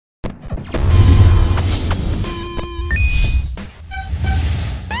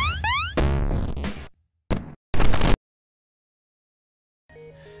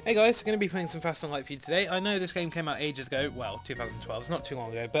Hey guys, going to be playing some Fast and Light for you today. I know this game came out ages ago, well, 2012, it's not too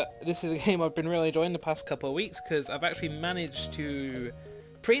long ago, but this is a game I've been really enjoying the past couple of weeks because I've actually managed to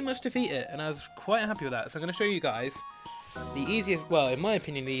pretty much defeat it, and I was quite happy with that. So I'm going to show you guys the easiest, well, in my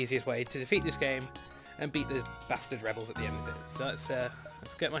opinion, the easiest way to defeat this game and beat the bastard rebels at the end of it. So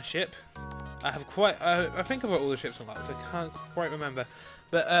let's get my ship. I have I think I've got all the ships unlocked, I can't quite remember.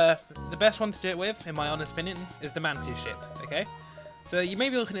 But the best one to do it with, in my honest opinion, is the Mantis ship, okay? So you may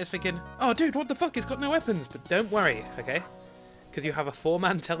be looking at this thinking, oh dude, what the fuck, it's got no weapons, but don't worry, okay? Because you have a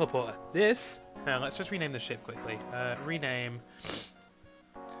 4-man teleporter. This, let's just rename the ship quickly. Rename,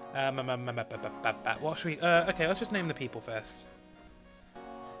 what should we, okay, let's just name the people first.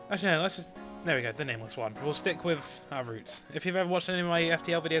 Actually no, let's just, there we go, the nameless one. We'll stick with our roots. If you've ever watched any of my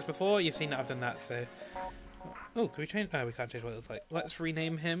FTL videos before, you've seen that I've done that, so... Oh, can we change, no, we can't change what it looks like. Let's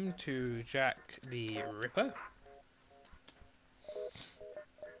rename him to Jack the Ripper.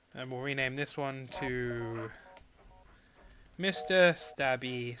 And we'll rename this one to Mr.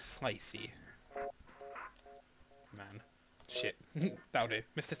 Stabby Slicey. Man. Shit. That'll do.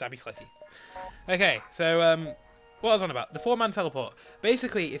 Mr. Stabby Slicey. Okay, so, what I was on about. The 4-man teleport.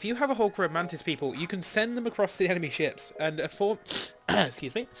 Basically, if you have a whole crew of Mantis people, you can send them across the enemy ships, and a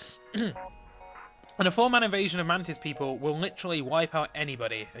excuse me. And a 4-man invasion of Mantis people will literally wipe out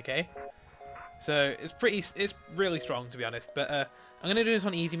anybody, okay? So, it's really strong, to be honest, but, I'm going to do this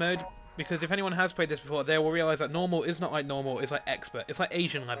on easy mode, because if anyone has played this before, they will realise that normal is not like normal, it's like expert. It's like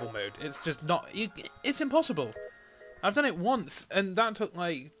Asian level mode. It's just not... it's impossible. I've done it once, and that took,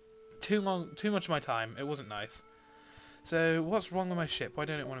 like, too much of my time. It wasn't nice. So, what's wrong with my ship? Why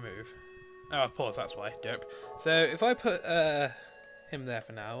don't it want to move? Oh, pause, that's why. Dope. So, if I put, him there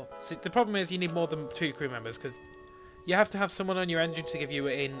for now... See, the problem is you need more than 2 crew members, because... you have to have someone on your engine to give you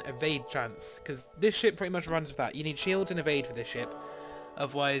an evade chance, because this ship pretty much runs with that. You need shields and evade for this ship,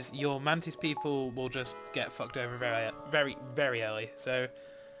 otherwise your Mantis people will just get fucked over very, very early. So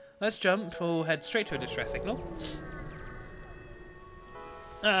let's jump, we'll head straight to a distress signal.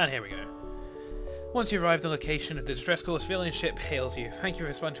 And here we go. Once you arrive at the location of the distress call, a civilian ship hails you. Thank you for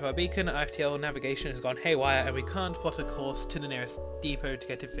responding to our beacon. FTL navigation has gone haywire and we can't plot a course to the nearest depot to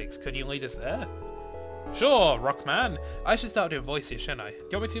get it fixed. Could you lead us there? Sure, Rockman. I should start doing voices, shouldn't I? Do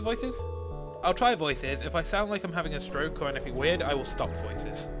you want me to do voices? I'll try voices. If I sound like I'm having a stroke or anything weird, I will stop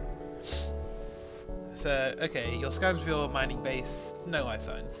voices. So, okay, your scans for your mining base, no life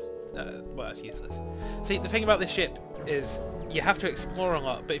signs. Well, that's useless. See, the thing about this ship is you have to explore a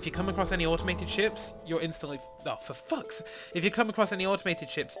lot, but if you come across any automated ships, you're instantly... oh, for fuck's... if you come across any automated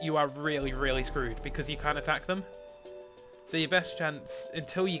ships, you are really, really screwed, because you can't attack them. So your best chance,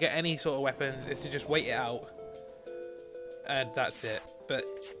 until you get any sort of weapons, is to just wait it out. And that's it. But...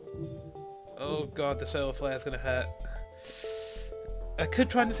 oh god, the solar flare is going to hurt. I could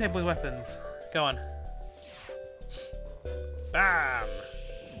try and disable his weapons. Go on. Bam!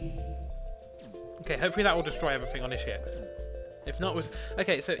 Okay, hopefully that will destroy everything on his ship. If not, was...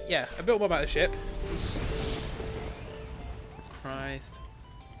 okay, so yeah, a bit more about the ship. Christ.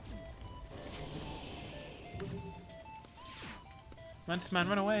 Mantis man,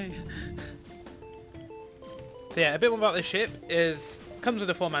 run away! So yeah, a bit more about this ship is... comes with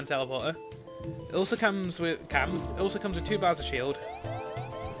a 4-man teleporter. It also comes with cams. It also comes with 2 bars of shield.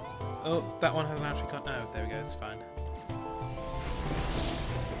 Oh, that one hasn't actually got... oh, there we go, it's fine.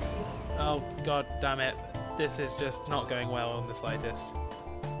 Oh, god damn it. This is just not going well on the slightest.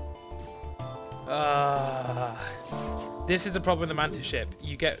 This is the problem with the Mantis ship.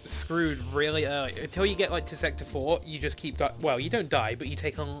 You get screwed really early. Until you get like to Sector 4, you just keep... well, you don't die, but you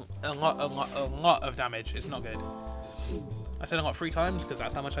take a lot of damage. It's not good. I said a lot 3 times, because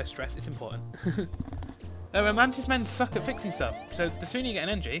that's how much I stress it's important. Mantis men suck at fixing stuff, so the sooner you get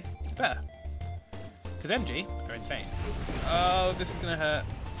an MG, the better. Because MG go insane. Oh, this is going to hurt.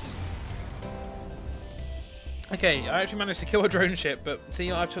 Okay, I actually managed to kill a drone ship, but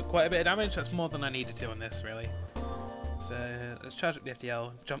see, I've took quite a bit of damage. That's more than I needed to on this, really. So, let's charge up the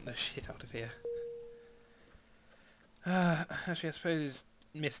FTL, jump the shit out of here. Actually, I suppose...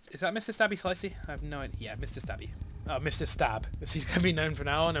 is that Mr. Stabby Slicey? I have no idea. Yeah, Mr. Stabby. Oh, Mr. Stab. He's going to be known from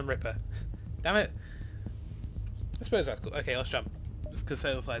now on, and Ripper. Damn it. I suppose that's cool. Okay, let's jump. Just because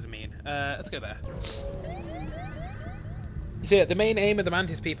solar flares are mean. Let's go there. So yeah, the main aim of the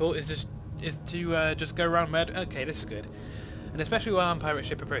Mantis people is to just go around murder... okay, this is good. And especially while a pirate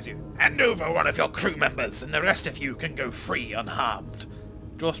ship approaches you. Hand over one of your crew members, and the rest of you can go free unharmed.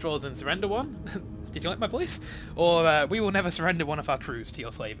 Draw straws and surrender one? Did you like my voice? Or, we will never surrender one of our crews to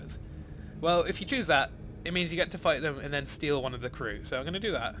your slavers. Well, if you choose that, it means you get to fight them and then steal one of the crew. So I'm going to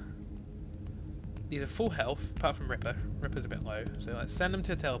do that. These are full health, apart from Ripper. Ripper's a bit low, so let's send them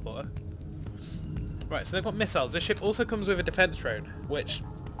to a teleporter. Right, so they've got missiles. This ship also comes with a defense drone, which,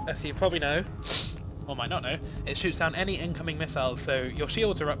 as you probably know, or might not know, it shoots down any incoming missiles, so your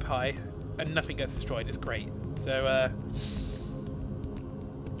shields are up high, and nothing gets destroyed. It's great. So,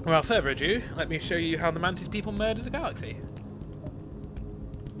 without further ado, let me show you how the Mantis people murdered the galaxy.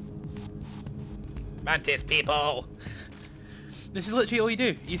 Mantis people! This is literally all you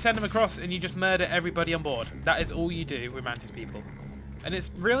do. You send them across and you just murder everybody on board. That is all you do with Mantis people. And it's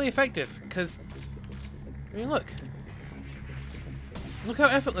really effective, because... I mean, look. Look how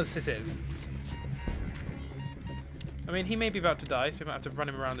effortless this is. I mean, he may be about to die, so we might have to run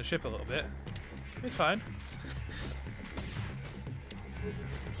him around the ship a little bit. It's fine.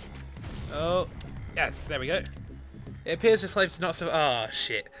 Oh, yes, there we go. It appears the slaves do not survive. Ah,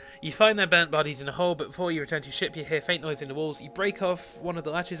 shit. You find their burnt bodies in a hole, but before you return to your ship, you hear faint noise in the walls. You break off one of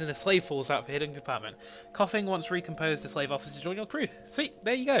the latches and a slave falls out of a hidden compartment. Coughing, once recomposed, the slave offers to join your crew. See,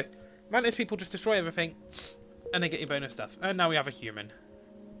 there you go. Mantis people just destroy everything, and they get your bonus stuff. And now we have a human.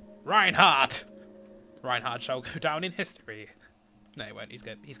 Reinhardt! Reinhardt shall go down in history. No, he won't.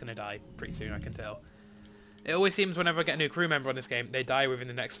 He's gonna die pretty soon, I can tell. It always seems whenever I get a new crew member on this game, they die within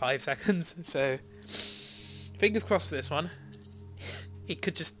the next 5 seconds, so... Fingers crossed for this one. He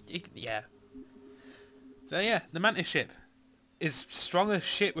could just... yeah. So yeah, the Mantis ship is strong as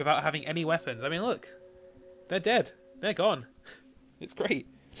shit without having any weapons. I mean, look. They're dead. They're gone. It's great.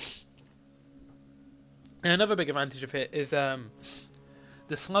 And another big advantage of it is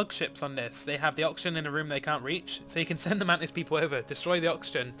the slug ships on this. They have the oxygen in a room they can't reach, so you can send the Mantis people over, destroy the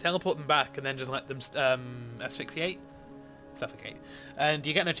oxygen, teleport them back, and then just let them asphyxiate? Suffocate. And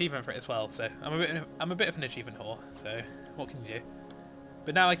you get an achievement for it as well, so I'm a bit of an achievement whore, so what can you do?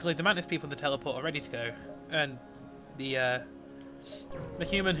 But now I can leave the Mantis people in the teleporter ready to go, and the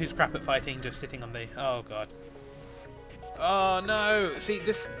human who's crap at fighting just sitting on the... oh god. Oh no! See,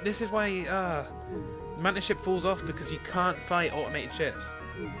 this is why the Mantis ship falls off, because you can't fight automated ships.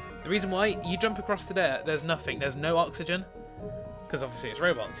 The reason why, you jump across to there, there's nothing, there's no oxygen, because obviously it's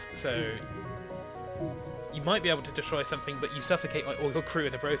robots, so you might be able to destroy something, but you suffocate like all your crew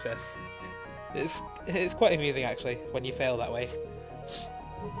in the process. It's quite amusing actually, when you fail that way.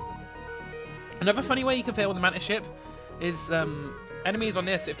 Another funny way you can fail with the Mantis ship is enemies on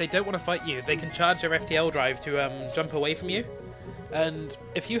this, if they don't want to fight you, they can charge their FTL drive to jump away from you. And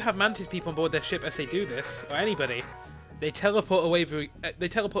if you have Mantis people on board their ship as they do this, or anybody, they teleport away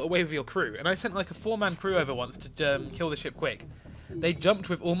with your crew. And I sent like a 4-man crew over once to kill the ship quick. They jumped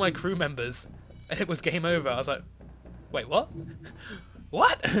with all my crew members, and it was game over. I was like, wait, what?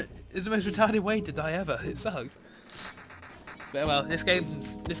 What? It's the most retarded way to die ever. It sucked. But well, this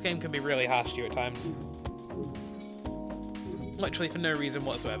game can be really harsh to you at times. Literally for no reason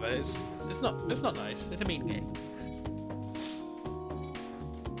whatsoever. It's not nice. It's a mean game.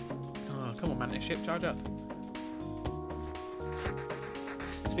 Oh, come on, Mantis ship, charge up.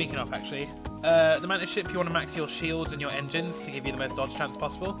 Speaking of, actually, the Mantis ship, you want to max your shields and your engines to give you the most dodge chance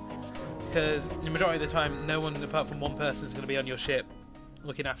possible, because the majority of the time, no one apart from one person is going to be on your ship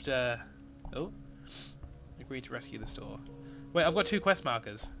looking after... oh, agree to rescue the store. Wait, I've got 2 quest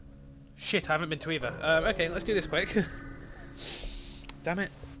markers. Shit, I haven't been to either. Okay, let's do this quick. Damn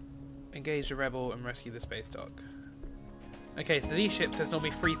it. Engage the rebel and rescue the space dock. Okay, so these ships, there's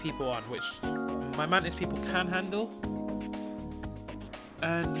normally 3 people on, which my Mantis people can handle.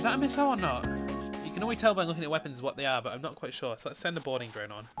 And is that a missile or not? You can always tell by looking at weapons what they are, but I'm not quite sure. So let's send a boarding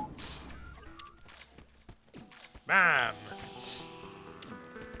drone on. Bam!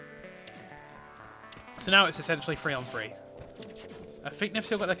 So now it's essentially 3 on 3. I think they've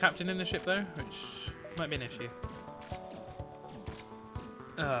still got their captain in the ship though, which might be an issue.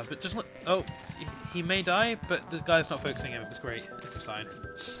 But just look... oh, he may die, but the guy's not focusing him. It was great. This is fine.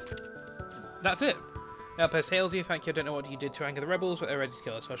 That's it. The outpost hails you. Thank you. I don't know what you did to anger the rebels, but they're ready to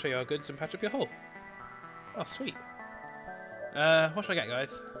kill us. So I'll show you our goods and patch up your hull. Oh, sweet. What should I get,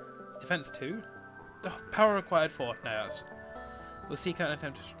 guys? Defense 2? Oh, power required 4. No, that's... we'll seek out an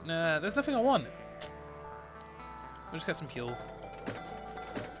attempt to... nah, there's nothing I want. We'll just get some fuel.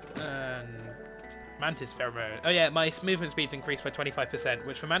 And... Mantis pheromone. Oh yeah, my movement speed's increased by 25%,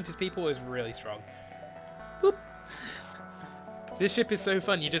 which for Mantis people is really strong. Whoop. This ship is so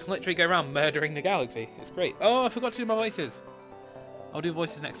fun, you just literally go around murdering the galaxy. It's great. Oh, I forgot to do my voices. I'll do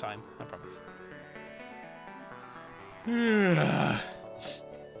voices next time, I promise.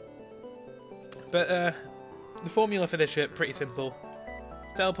 But the formula for this ship, pretty simple.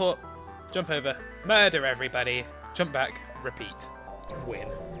 Teleport, jump over, murder everybody, jump back, repeat. Win.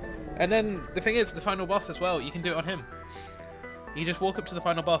 And then the thing is, the final boss as well, you can do it on him. You just walk up to the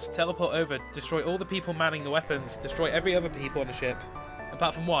final boss, teleport over, destroy all the people manning the weapons, destroy every other people on the ship,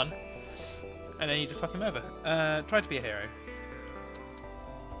 apart from one, and then you just fuck him over. Try to be a hero.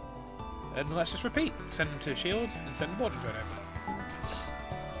 And let's just repeat. Send them to shields and send the boarding drone over.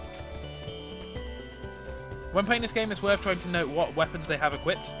 When playing this game, it's worth trying to note what weapons they have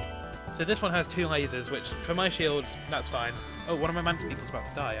equipped. So this one has 2 lasers, which for my shields, that's fine. Oh, one of my mantis people's about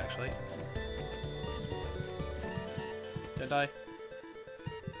to die, actually. Don't die.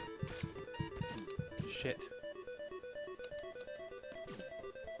 Shit.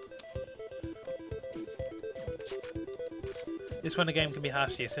 This one the game can be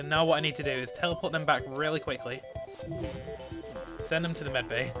harsh to you, so now what I need to do is teleport them back really quickly, send them to the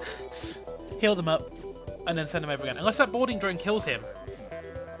medbay, heal them up, and then send them over again. Unless that boarding drone kills him.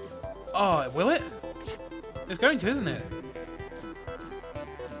 Oh, will it? It's going to, isn't it?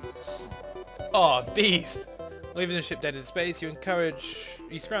 Oh, beast! Leaving the ship dead in space, you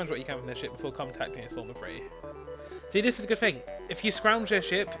scrounge what you can from the ship before contacting its former prey. See, this is a good thing. If you scrounge their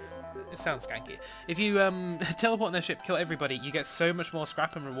ship, it sounds skanky. If you teleport on their ship, kill everybody, you get so much more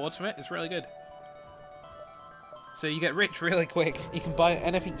scrap and rewards from it. It's really good. So you get rich really quick. You can buy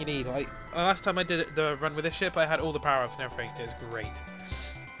anything you need. Like last time I did the run with this ship, I had all the power-ups and everything. It was great.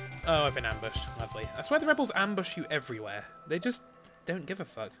 Oh, I've been ambushed. Lovely. I swear the rebels ambush you everywhere. They just don't give a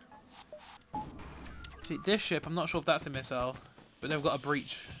fuck. See, this ship, I'm not sure if that's a missile, but they've got a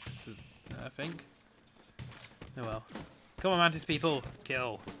breach, so, I think. Oh well. Come on, Mantis people.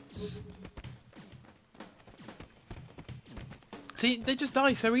 Kill. See, they just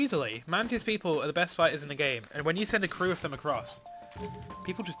die so easily. Mantis people are the best fighters in the game, and when you send a crew of them across,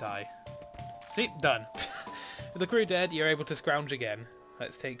 people just die. See? Done. With the crew dead, you're able to scrounge again.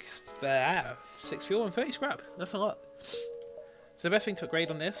 Let's take 6 fuel and 30 scrap. That's a lot. So the best thing to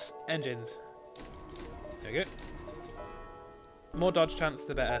upgrade on this, engines. There we go. More dodge chance,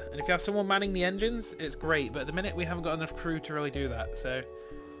 the better. And if you have someone manning the engines, it's great. But at the minute, we haven't got enough crew to really do that. So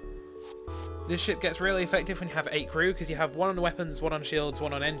this ship gets really effective when you have 8 crew, because you have 1 on the weapons, 1 on shields,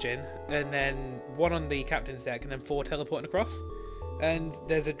 1 on engine, and then 1 on the captain's deck, and then 4 teleporting across. And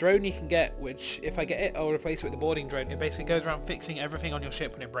there's a drone you can get, which if I get it, I'll replace it with the boarding drone. It basically goes around fixing everything on your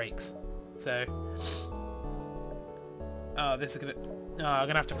ship when it breaks. So, oh, this is gonna. Oh, I'm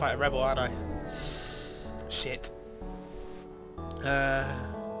gonna have to fight a rebel, aren't I? Shit.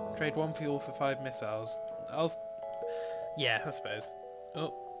 Trade 1 fuel for 5 missiles. Yeah, I suppose.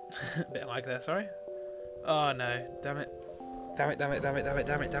 Oh, a bit like that. Sorry. Oh no! Damn it! Damn it! Damn it! Damn it! Damn it!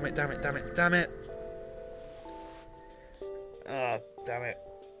 Damn it! Damn it! Damn it! Damn it! Damn it! Oh, damn it.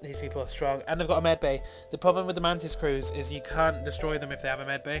 These people are strong. And they've got a medbay. The problem with the Mantis crews is you can't destroy them if they have a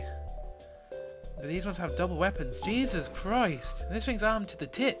medbay. But these ones have double weapons. Jesus Christ. This thing's armed to the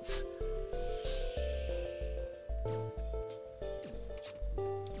tits.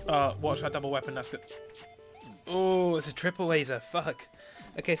 Oh, watch that double weapon. That's good. Oh, it's a triple laser. Fuck.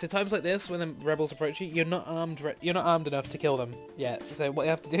 Okay, so times like this, when the rebels approach you, you're not armed enough to kill them yet. So what you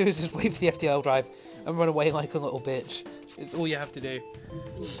have to do is just wait for the FTL drive and run away like a little bitch. It's all you have to do.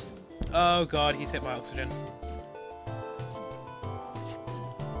 Oh god, he's hit my oxygen.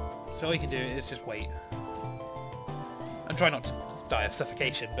 So all you can do is just wait. And try not to die of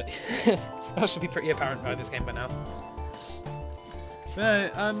suffocation, but that should be pretty apparent by this game by now.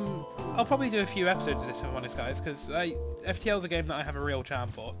 But, I'll probably do a few episodes of this if I'm honest, guys, because FTL is a game that I have a real charm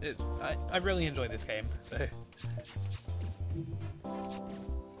for. I really enjoy this game, so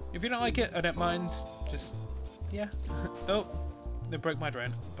if you don't like it, I don't mind. Just yeah. Oh, they broke my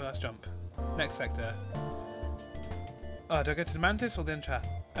drone. But let's jump. Next sector. Oh, do I go to the Mantis or the Enchant?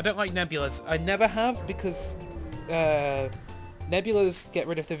 I don't like nebulas. I never have because nebulas get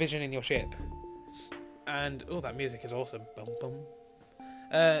rid of the vision in your ship. And oh, that music is awesome. Boom, boom.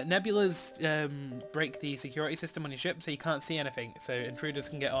 Nebulas break the security system on your ship, so you can't see anything. So intruders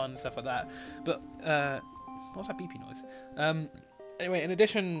can get on, stuff like that. But what's that beepy noise? Anyway, in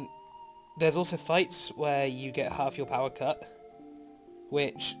addition, there's also fights where you get half your power cut,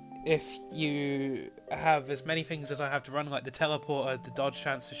 which if you have as many things as I have to run, like the teleporter, the dodge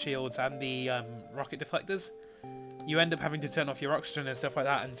chance, the shields, and the rocket deflectors, you end up having to turn off your oxygen and stuff like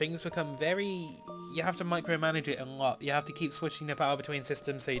that, and things become very... You have to micromanage it a lot. You have to keep switching the power between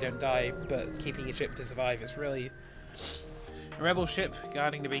systems so you don't die, but keeping your ship to survive. It's really... A rebel ship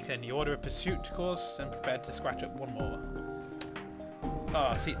guarding the beacon. You order a pursuit course and prepared to scratch up 1 more.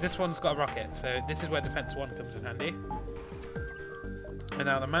 Oh, see, this one's got a rocket, so this is where Defense 1 comes in handy. And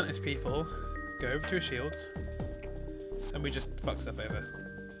now the Mantis people go over to his shields, and we just fuck stuff over.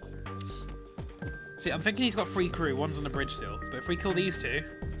 See, I'm thinking he's got 3 crew, 1's on the bridge still, but if we kill these 2,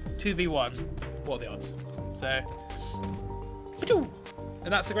 2v1, what are the odds? So,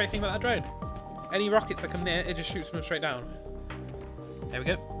 And that's the great thing about that drone. Any rockets that come near, it just shoots them straight down. There we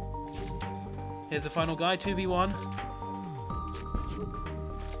go. Here's the final guy, 2v1.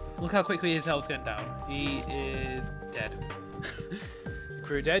 Look how quickly his health's going down. He is dead. The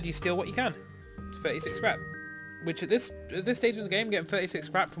crew dead, you steal what you can. 36 scrap. Which at this stage of the game, getting 36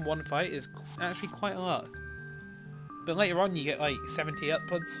 scrap from one fight is actually quite a lot. But later on you get like 70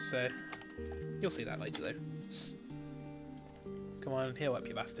 upwards, so you'll see that later though. Come on, heal up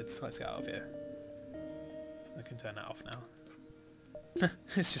you bastards. Let's get out of here. I can turn that off now.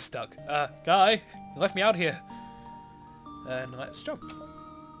 It's just stuck. Guy, you left me out here. And let's jump.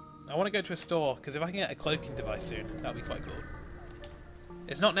 I want to go to a store, because if I can get a cloaking device soon, that'd be quite cool.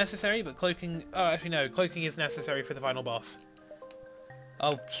 It's not necessary, but cloaking... Oh, actually no, cloaking is necessary for the final boss.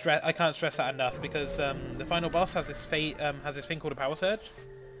 I can't stress that enough, because the final boss has this thing called a power surge.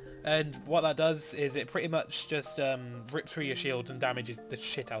 And what that does is it pretty much just rips through your shield and damages the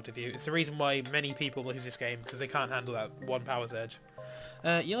shit out of you. It's the reason why many people lose this game, because they can't handle that one power surge.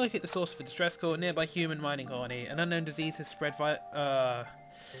 You locate the source of a distress call, nearby human mining colony. An unknown disease has spread via...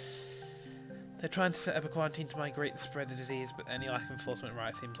 They're trying to set up a quarantine to migrate the spread of disease, but any lack of enforcement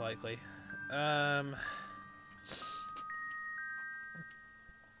right seems likely. The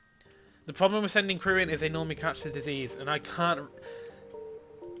problem with sending crew in is they normally catch the disease, and I can't...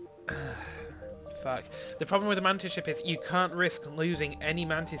 Fuck. The problem with the Mantis ship is you can't risk losing any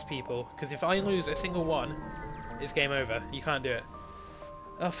Mantis people, because if I lose a single one, it's game over. You can't do it.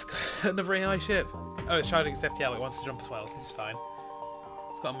 Oh, fuck. Another AI ship. Oh, it's charging its FTL. It wants to jump as well. This is fine.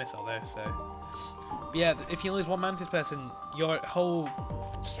 It's got a missile though, so... But yeah, if you lose one Mantis person, your whole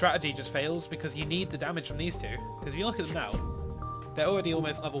strategy just fails, because you need the damage from these two. Because if you look at them now, they're already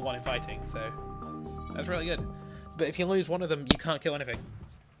almost level 1 in fighting, so... That's really good. But if you lose one of them, you can't kill anything.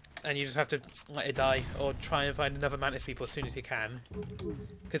 And you just have to let it die, or try and find another Mantis people as soon as you can.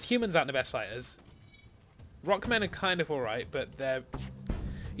 Because humans aren't the best fighters. Rockmen are kind of alright, but they're...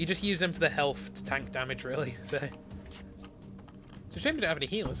 You just use them for the health to tank damage, really, so... It's a shame we don't have any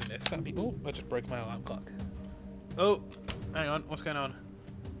healers in this. That'd be... Oh, I just broke my alarm clock. Oh! Hang on, what's going on?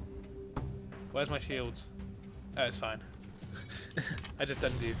 Where's my shields? Oh, it's fine. I just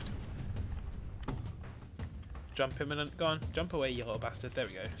undoofed. Jump him and go on, jump away you little bastard, there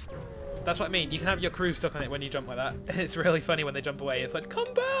we go. That's what I mean, you can have your crew stuck on it when you jump like that. It's really funny when they jump away, it's like,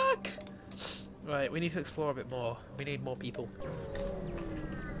 come back! Right, we need to explore a bit more. We need more people.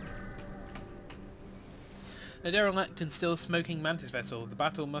 A derelict and still smoking Mantis vessel. The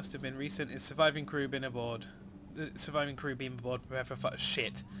battle must have been recent. Its surviving crew been aboard. The surviving crew being aboard, prepare for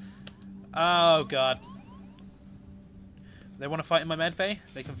shit. Oh god. They want to fight in my medbay?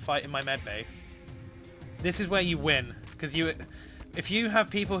 They can fight in my medbay. This is where you win, because if you have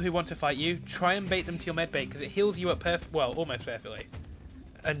people who want to fight you, try and bait them to your medbay, because it heals you up almost perfectly.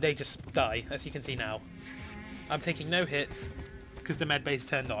 And they just die, as you can see now. I'm taking no hits, because the medbay's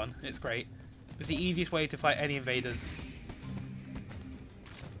turned on. It's great. It's the easiest way to fight any invaders.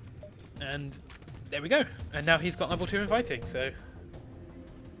 And there we go. And now he's got level 2 in fighting, so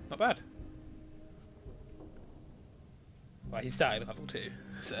not bad. Well, he started at level 2,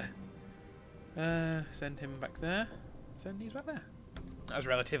 so... send him back there. Send these back there. That was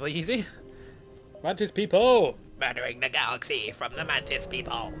relatively easy. Mantis people! Murdering the galaxy from the Mantis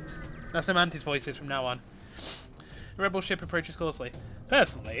people. That's the Mantis voices from now on. A rebel ship approaches closely.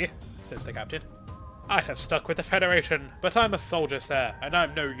 Personally, says the captain, I have stuck with the Federation, but I'm a soldier, sir, and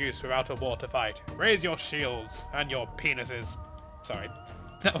I'm no use without a war to fight. Raise your shields and your penises. Sorry,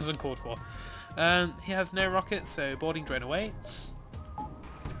 that wasn't called for. He has no rockets, so boarding drone away.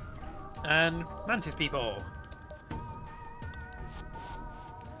 And Mantis people.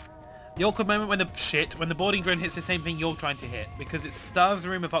 The awkward moment when the boarding drone hits the same thing you're trying to hit, because it starves the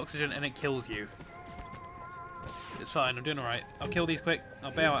room of oxygen and it kills you. It's fine, I'm doing alright. I'll kill these quick,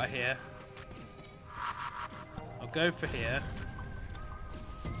 I'll bail out of here. I'll go for here.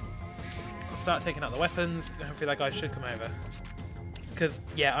 I'll start taking out the weapons, and hopefully that guy should come over. Because,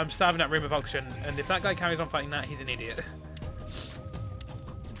 yeah, I'm starving that room of oxygen, and if that guy carries on fighting that, he's an idiot.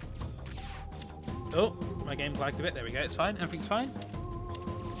 Oh, my game's lagged a bit. There we go. It's fine. Everything's fine.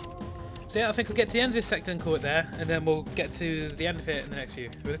 So yeah, I think we'll get to the end of this sector and call it there, and then we'll get to the end of it in the next few.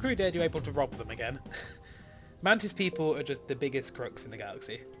 With the crew dead, you're able to rob them again. Mantis people are just the biggest crooks in the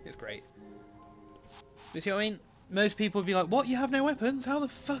galaxy. It's great. You see what I mean? Most people would be like, what? You have no weapons? How the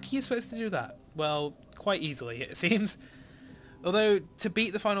fuck are you supposed to do that? Well, quite easily, it seems. Although, to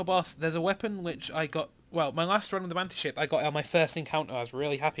beat the final boss, there's a weapon which I got... Well, my last run with the Mantis ship, I got on my first encounter I was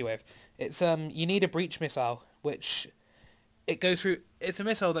really happy with. It's, you need a breach missile, which... It goes through... It's a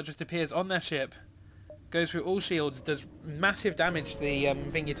missile that just appears on their ship, goes through all shields, does massive damage to the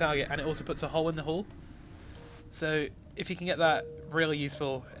thing you target, and it also puts a hole in the hull. So if you can get that, really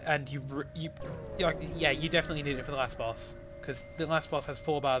useful, and you definitely need it for the last boss, because the last boss has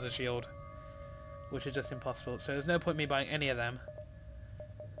 4 bars of shield, which are just impossible. So there's no point in me buying any of them.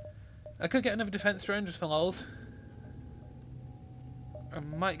 I could get another defense drone just for lols. I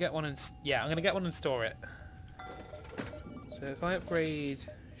might get one and I'm gonna get one and store it. So if I upgrade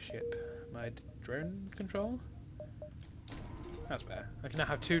ship, my drone control, that's better. I can now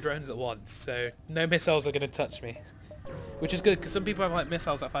have 2 drones at once, so no missiles are gonna touch me, which is good because some people have like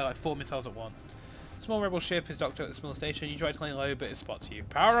missiles that fire like 4 missiles at once. Small rebel ship is docked at the small station. You try to lay low, but it spots you.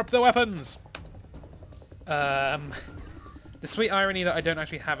 Power up the weapons. The sweet irony that I don't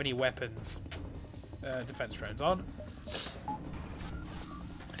actually have any weapons. Defense drones on.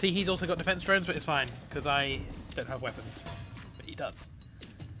 See, he's also got defense drones, but it's fine, because I don't have weapons. But he does.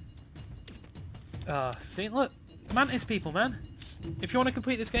 See, look. Mantis people, man. If you want to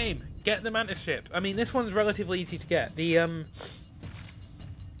complete this game, get the Mantis ship. I mean, this one's relatively easy to get. The,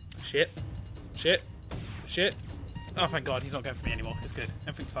 Shit. Oh, thank God, he's not going for me anymore. It's good.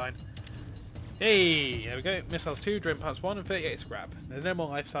 Everything's fine. Hey, there we go. Missiles 2, drone parts 1, and 38 scrap. There's no more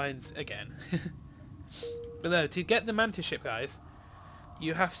life signs again. But no, to get the Mantis ship, guys,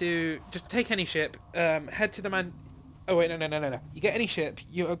 you have to just take any ship, head to the Oh wait, no. You get any ship,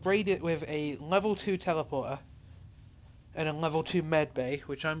 you upgrade it with a level 2 teleporter and a level 2 med bay,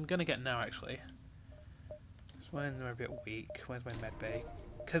 which I'm gonna get now actually. Just when they're a bit weak. Where's my med bay?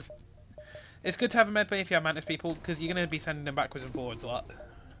 Because it's good to have a med bay if you have Mantis people, because you're gonna be sending them backwards and forwards a lot.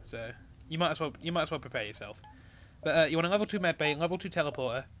 So you might as well prepare yourself. But you want a level 2 med bay, level 2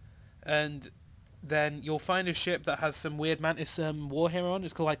 teleporter, and then you'll find a ship that has some weird Mantis war hero on.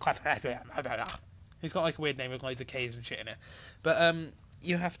 It's called like he's got like a weird name with loads of K's and shit in it. But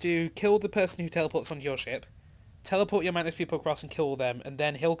you have to kill the person who teleports onto your ship, teleport your Mantis people across and kill them, and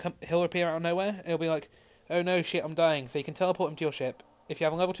then he'll appear out of nowhere. And he'll be like, oh no, shit, I'm dying. So you can teleport him to your ship. If you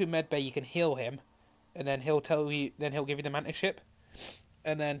have a level 2 med bay, you can heal him, and then he'll give you the Mantis ship.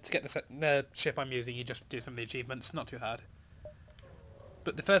 And then to get the ship I'm using, you just do some of the achievements. Not too hard.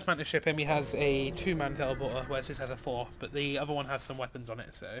 But the first Mantis ship, he has a 2-man teleporter, whereas this has a 4. But the other one has some weapons on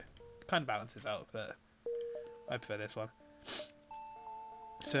it, so it kind of balances out. But I prefer this one.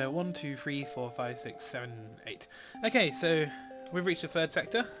 So 1, 2, 3, 4, 5, 6, 7, 8. Okay, so we've reached the 3rd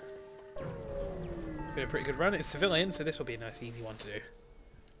sector. Been a pretty good run. It's civilian, so this will be a nice, easy one to do.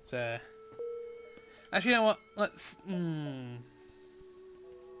 So actually, you know what? Let's.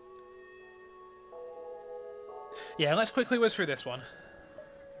 Yeah, let's quickly whiz through this one.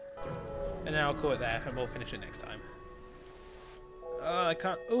 And then I'll call it there, and we'll finish it next time. I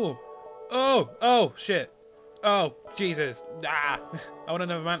can't... Oh, shit. Oh, Jesus. Ah! I want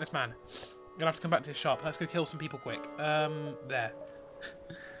another Mantis man. I'm gonna have to come back to the shop. Let's go kill some people quick. There.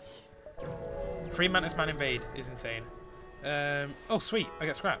 3 Mantis man invade is insane. Oh, sweet. I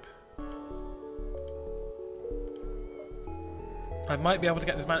get scrap. I might be able to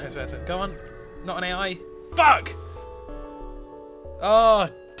get this Mantis person. Go on. Not an AI. Fuck! Oh,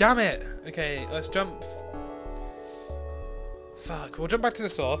 damn it. Okay, let's jump. Fuck, we'll jump back to the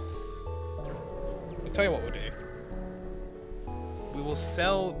store. I'll tell you what we'll do. We will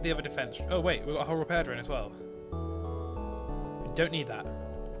sell the other defense... Oh wait, we've got a whole repair drone as well. We don't need that.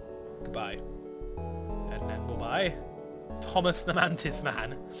 Goodbye. And then we'll buy Thomas the Mantis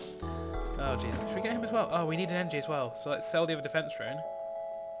Man. Oh jeez, should we get him as well? Oh, we need an NG as well. So let's sell the other defense drone.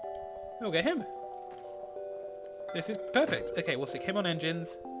 We'll get him. This is perfect. Okay, we'll stick him on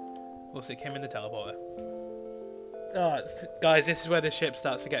engines. We'll stick him in the teleporter. Oh, guys, this is where the ship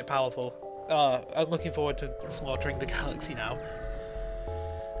starts to get powerful. Oh, I'm looking forward to slaughtering the galaxy now.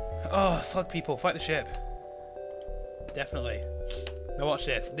 Oh, slug people, fight the ship. Definitely. Now watch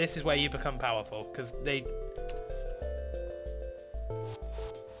this. This is where you become powerful, because they...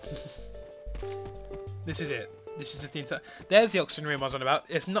 This is it. This is just the entire... There's the oxygen room I was on about.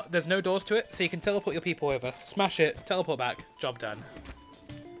 It's not. There's no doors to it, so you can teleport your people over. Smash it, teleport back, job done.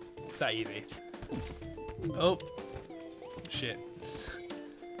 It's that easy. Oh. Shit.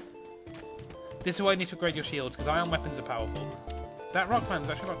 This is why you need to upgrade your shields, because ion weapons are powerful. That Rockman's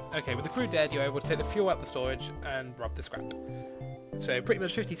actually not... Okay, with the crew dead, you're able to take the fuel out the storage and rob the scrap. So pretty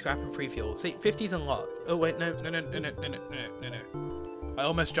much 50 scrap and free fuel. See, 50's a lot. Oh wait, no. I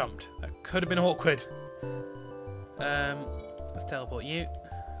almost jumped. That could have been awkward. Let's teleport you.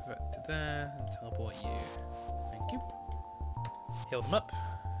 Right to there, and teleport you. Thank you. Heal them up.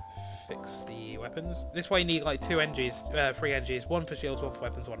 Fix the weapons. This way you need like 2 NGs, 3 NGs. 1 for shields, 1 for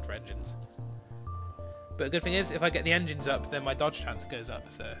weapons, 1 for engines. But the good thing is, if I get the engines up, then my dodge chance goes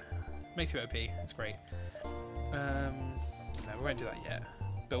up, so Makes you OP. It's great. No, we won't do that yet.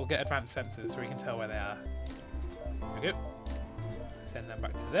 But we'll get advanced sensors so we can tell where they are. There we go. Send them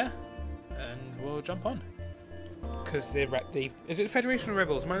back to there. And we'll jump on. Because is it Federation of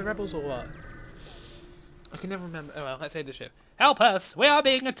Rebels? Am I the Rebels or what? I can never remember. Oh well, let's say the ship. Help us! We are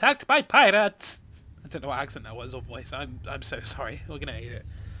being attacked by pirates! I don't know what accent that was or voice. I'm so sorry. We're gonna hate it.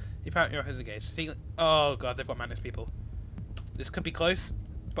 The pirate hero has engaged. Oh god, they've got Mantis people. This could be close,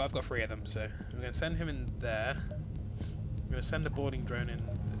 but I've got 3 of them, so we're gonna send him in there. We're gonna send a boarding drone in.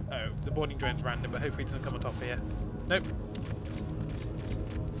 Oh, the boarding drone's random, but hopefully it doesn't come on top here. Nope.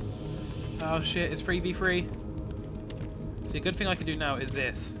 Oh shit, it's 3v3. So the good thing I can do now is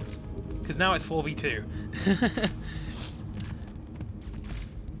this. Because now it's 4v2.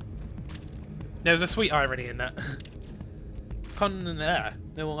 There was a sweet irony in that.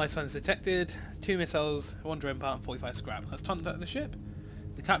 No life signs detected. 2 missiles, 1 drone part, and 45 scrap. Let's contact the ship.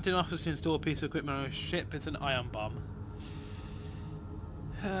 The captain offers to install a piece of equipment on his ship. It's an ion bomb.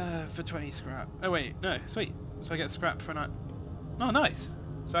 For 20 scrap. Oh wait, no, sweet. So I get scrap for an... Oh, nice.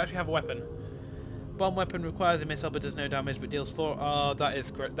 So I actually have a weapon. Bomb weapon requires a missile but does no damage but deals 4... Oh, that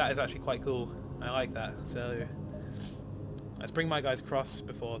is actually quite cool. I like that. So let's bring my guys across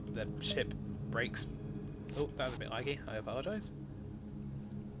before the ship breaks. Oh, that was a bit laggy. I apologise.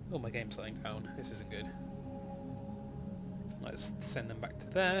 Oh, my game's slowing down. This isn't good. Let's send them back to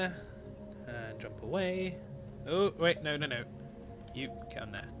there. And jump away. Oh, wait, no. You get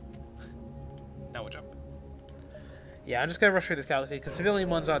on there. Now we'll jump. Yeah, I'm just going to rush through this galaxy because civilian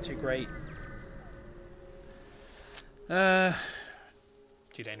ones aren't too great.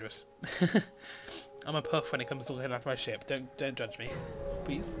 Too dangerous. I'm a puff when it comes to looking after my ship. Don't judge me.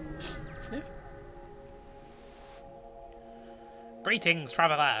 Please. Sniff. Greetings,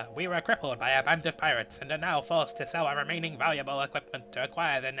 traveller. We were crippled by a band of pirates and are now forced to sell our remaining valuable equipment to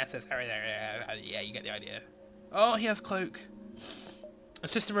acquire the necessary... yeah, you get the idea. Oh, he has cloak. A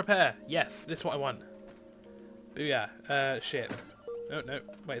system repair. Yes, this is what I want. Booyah. Ship. Oh, no.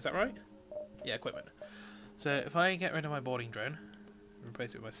 Wait, is that right? Yeah, equipment. So if I get rid of my boarding drone,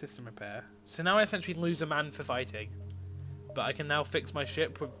 replace it with my system repair. So now I essentially lose a man for fighting. But I can now fix my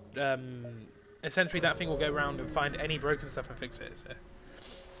ship with... essentially that thing will go around and find any broken stuff and fix it. So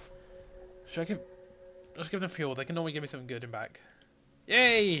should I just give them fuel? They can normally give me something good and back.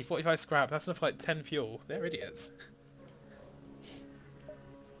 Yay! 45 scrap. That's enough for like 10 fuel. They're idiots.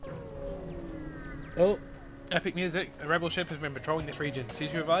 Oh, epic music. A rebel ship has been patrolling this region. As soon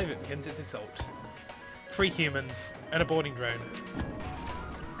as you revive, it begins its assault. 3 humans and a boarding drone.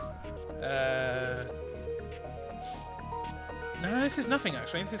 No, this is nothing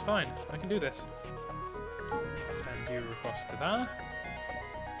actually. This is fine. I can do this. Send you across to that.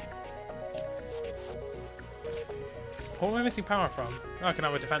 What am I missing power from? Oh, I can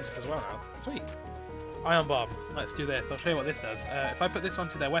have a defensive as well now. Sweet. Ion bomb. Let's do this. I'll show you what this does. If I put this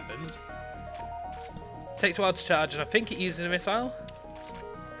onto their weapons, takes a while to charge, and I think it uses a missile.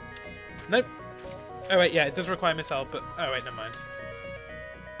 Nope. Oh wait, yeah, it does require a missile, but oh wait, never mind.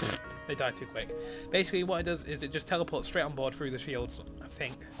 They die too quick. Basically, what it does is it just teleports straight on board through the shields, I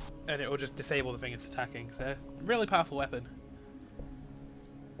think, and it will just disable the thing it's attacking. So, really powerful weapon.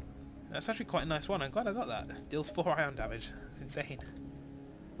 That's actually quite a nice one. I'm glad I got that. Deals 4 ion damage. It's insane.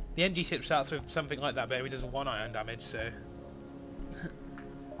 The NG ship starts with something like that, but it only does 1 ion damage, so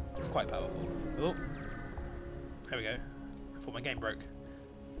it's quite powerful. Oh, there we go. I thought my game broke.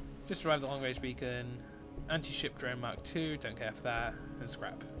 Just arrived at the long-range beacon. Anti-ship drone Mark II. Don't care for that. And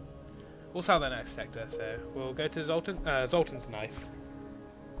scrap. We'll sell that next sector, so we'll go to Zoltan. Zoltan's nice.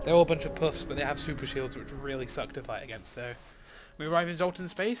 They're all a bunch of puffs, but they have super shields, which really suck to fight against, so we arrive in Zoltan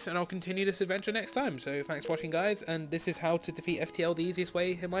space, and I'll continue this adventure next time. So thanks for watching, guys, and this is how to defeat FTL the easiest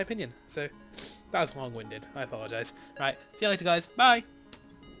way, in my opinion. So that was long-winded. I apologise. Right, see you later, guys. Bye!